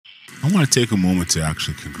I want to take a moment to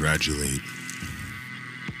actually congratulate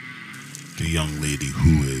the young lady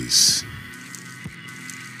who is,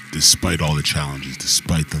 despite all the challenges,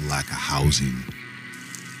 despite the lack of housing,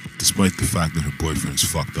 despite the fact that her boyfriend's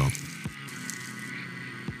fucked up,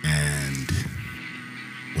 and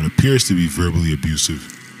what appears to be verbally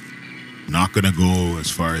abusive. Not gonna go as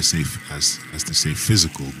far as to say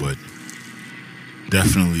physical, but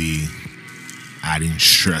definitely adding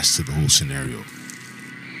stress to the whole scenario.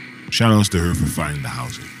 Shout outs to her for finding the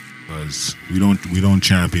housing, because we don't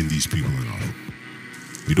champion these people enough.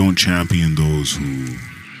 We don't champion those who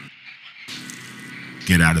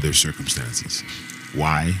get out of their circumstances.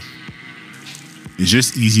 Why? It's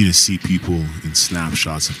just easy to see people in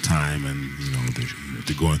snapshots of time, and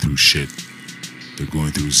they're going through shit. They're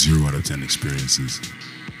going through 0 out of 10 experiences.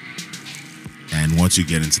 And once you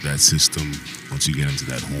get into that system, once you get into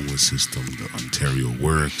that homeless system, the Ontario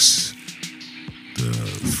Works, the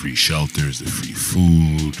free shelters, the free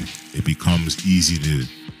food, it becomes easy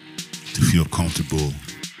to feel comfortable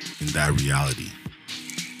in that reality.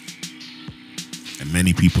 And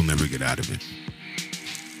many people never get out of it.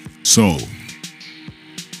 So,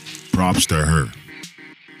 props to her,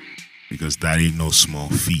 because that ain't no small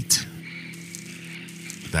feat.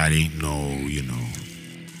 That ain't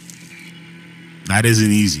that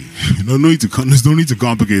isn't easy. There's no need to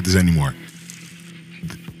complicate this anymore.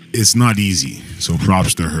 It's not easy. So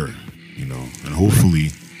props to her, and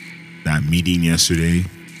hopefully that meeting yesterday,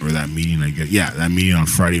 or that meeting, that meeting on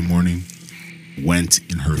Friday morning went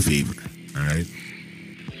in her favor. All right.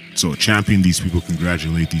 So champion these people,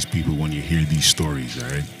 congratulate these people when you hear these stories. All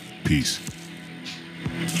right. Peace.